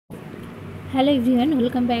Hello everyone,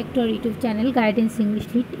 welcome back to our YouTube channel Guidance English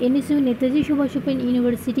Lit. nsou Netaji Subhash open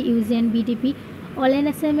university ইউজিএন BTP online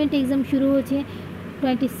assignment exam শুরু হচ্ছে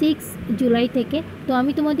 26 জুলাই থেকে। তো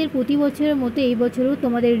আমি তোমাদের প্রতি বছরের মতো এই বছরও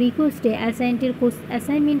তোমাদের রিকোয়েস্টে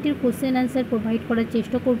অ্যাসাইনমেন্টের কোশ্চেন আনসার প্রোভাইড করার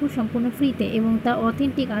চেষ্টা করব সম্পূর্ণ ফ্রিতে এবং তার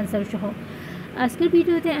অথেন্টিক আনসার সহ। আজকের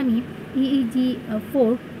ভিডিওতে আমি EEG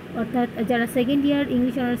 4 অর্থাৎ যারা সেকেন্ড ইয়ার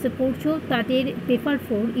ইংলিশ অনার্সে পড়ছো তাদের paper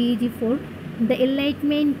 4 EEG 4 the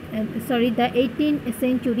the 18th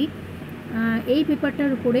century এই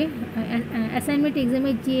পেপারটার উপরে অ্যাসাইনমেন্ট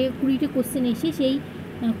এক্সামের যে 20টা কোশ্চেন এসে সেই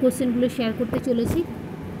কোশ্চেনগুলো শেয়ার করতে চলেছি।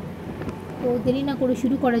 তো দেরি না করে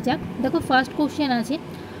শুরু করা যাক। দেখো ফার্স্ট কোশ্চেন আছে,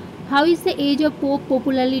 how is the age of pope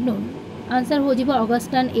popularly known? Answer হয়ে যাবে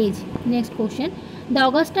Augustan age. Next question, the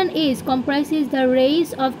Augustan age comprises the raise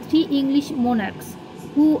of 3 English monarchs.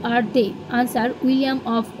 Who are they? Answer, William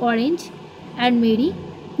of Orange and Mary,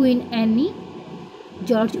 Queen Anne,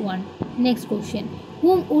 George I. Next question,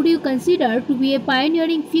 whom would you consider to be a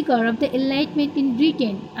pioneering figure of the Enlightenment in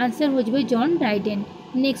Britain? Answer হয়ে যাবে John Dryden.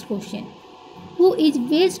 Next question, who is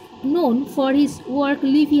best known for his work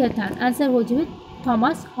Leviathan? Answer হয়ে যাবে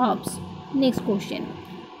Thomas Hobbes. Next question,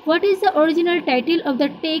 what is the original title of the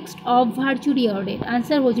text of Virtue Reordered?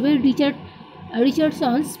 Answer হয়ে যাবে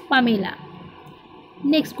Richardson's Pamela.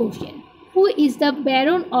 Next question, who is the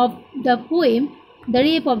baron of the poem The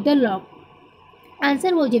Rape of the Lock?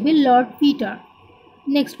 Answer হয়ে যাবে Lord Peter.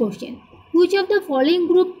 Next question, which of the following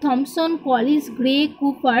group Thomson, Collis, Gray,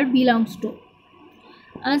 Cooper belongs to?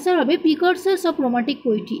 Answer হবে precursors of romantic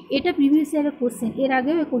poetry. এটা previous ইয়ারের question, এর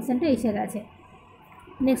আগেও এই কোশ্চেনটা এসে গেছে।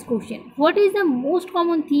 Next question, what is the most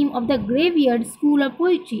common theme of the graveyard school of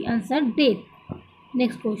poetry? Answer death.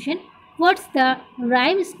 Next question, what's the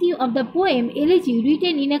rhyme scheme of the poem Elegy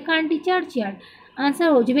written in a country churchyard? Answer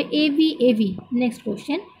হয়ে যাবে AV. Next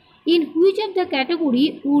question, in which of the category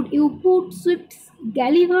would you put Swift's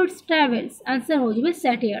Gulliver's Travels? Answer হয়ে যাবে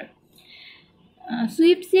satire.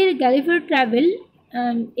 সুইফটসের Gulliver travel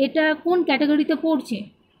এটা কোন ক্যাটাগরিতে পড়ছে?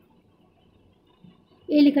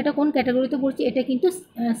 এই লেখাটা কোন ক্যাটাগরিতে পড়ছে? এটা কিন্তু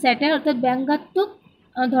স্যাটায়ার অর্থাৎ ব্যঙ্গাত্মক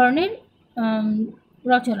ধরনের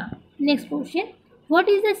রচনা। Next question, what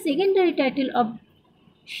is the secondary title of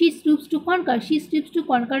she stoops two কনকার? She stoops two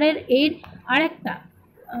কনকারের এর আরেকটা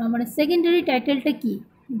মানে সেকেন্ডারি টাইটেলটা কি,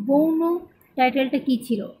 গৌণ টাইটেলটা কি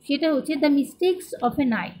ছিল? সেটা হচ্ছে the mistakes of A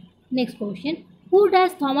night. Next question, who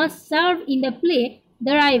does Thomas serve in the play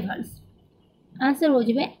the rivals? Answer হয়ে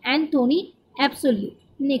যাবে Anthony absolute.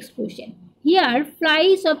 Next question, here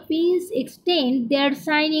flies of pins extend there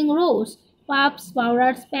shining রোজ, পাপস,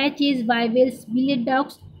 পাউডার্স, patches, বাইবেলস, বিলেট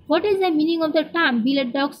dogs. What is the meaning of the term billet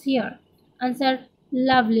dogs here? Answer,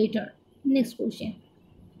 love letter. Next question,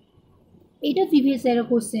 এটা previous ইয়ারের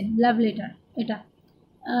question, love letter এটা।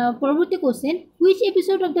 পরবর্তী question, which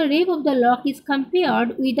episode of the rape of the lock is compared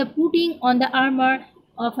with the putting on the armour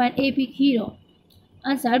of an epic hero?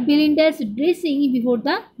 Answer, বেলিন্ডাস dressing before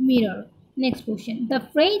the mirror. Next question, the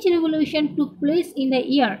French revolution took place in the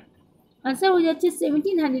year? Answer হয়ে যাচ্ছে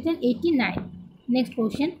 1789। Next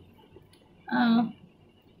question,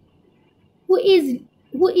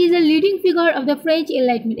 who is a leading figure of the French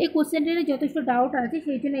Enlightenment? এই কোশ্চেনটার যথেষ্ট doubt আছে,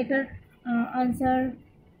 সেই জন্য এটার answer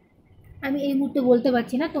আমি এই মুহূর্তে বলতে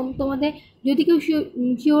পারছি না। তোমাদের যদি কেউ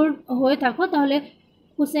শিওর হয়ে থাকো তাহলে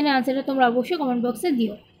কোশ্চেনের আনসারটা তোমরা অবশ্যই কমেন্ট বক্সে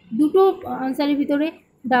দিও। দুটো আনসারের ভিতরে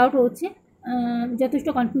ডাউট হচ্ছে, যথেষ্ট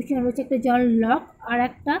কনফিউশন রয়েছে, একটা জন লক আর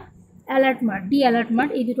একটা অ্যালার্টমার্ট, ডি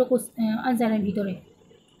অ্যালার্টমার্ট, এই দুটো আনসারের ভিতরে।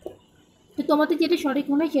 তো তোমাদের যেটা সঠিক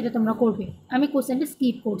মনে হয় সেটা তোমরা করবে, আমি কোশ্চেনটা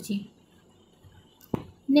স্কিপ করছি।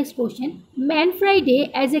 Next question, Man Friday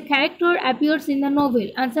as a character appears in the novel?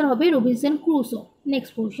 Answer হবে Robinson Crusoe.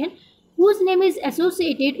 Next question, whose name is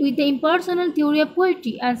associated with the impersonal theory of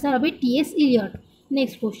poetry? Answer হবে T.S. Eliot.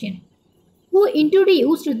 Next question, who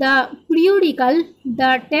introduced the periodical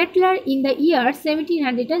The Tatler in the year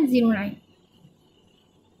 1709?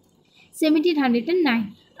 1709.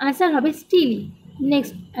 Answer হবে Steele.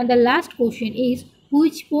 Next and the last question is,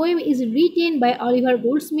 which poem is written by Oliver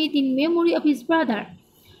Goldsmith in memory of his brother?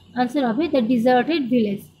 Answer হবে the deserted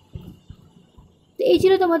village. তো এই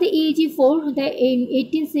ছিল তোমাদের EEG 4 the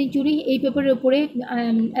 18th century এই পেপারের উপরে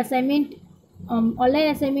assignment, online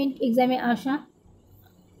assignment এক্সামে আসা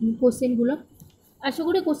কোশ্চেনগুলো। আশা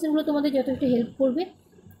করি কোশ্চেনগুলো তোমাদের যথেষ্ট হেল্প করবে।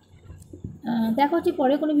 দেখা হচ্ছে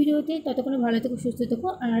পরে কোনো ভিডিওতে, ততক্ষণে ভালো থেকো, সুস্থ থেকো।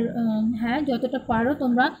 আর হ্যাঁ, যতটা পারো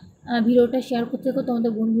তোমরা ভিডিওটা শেয়ার করতে থাকো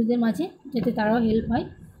তোমাদের বন্ধুদের মাঝে, যাতে তারাও হেল্প হয়।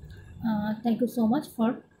 Thank you so much for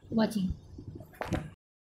watching.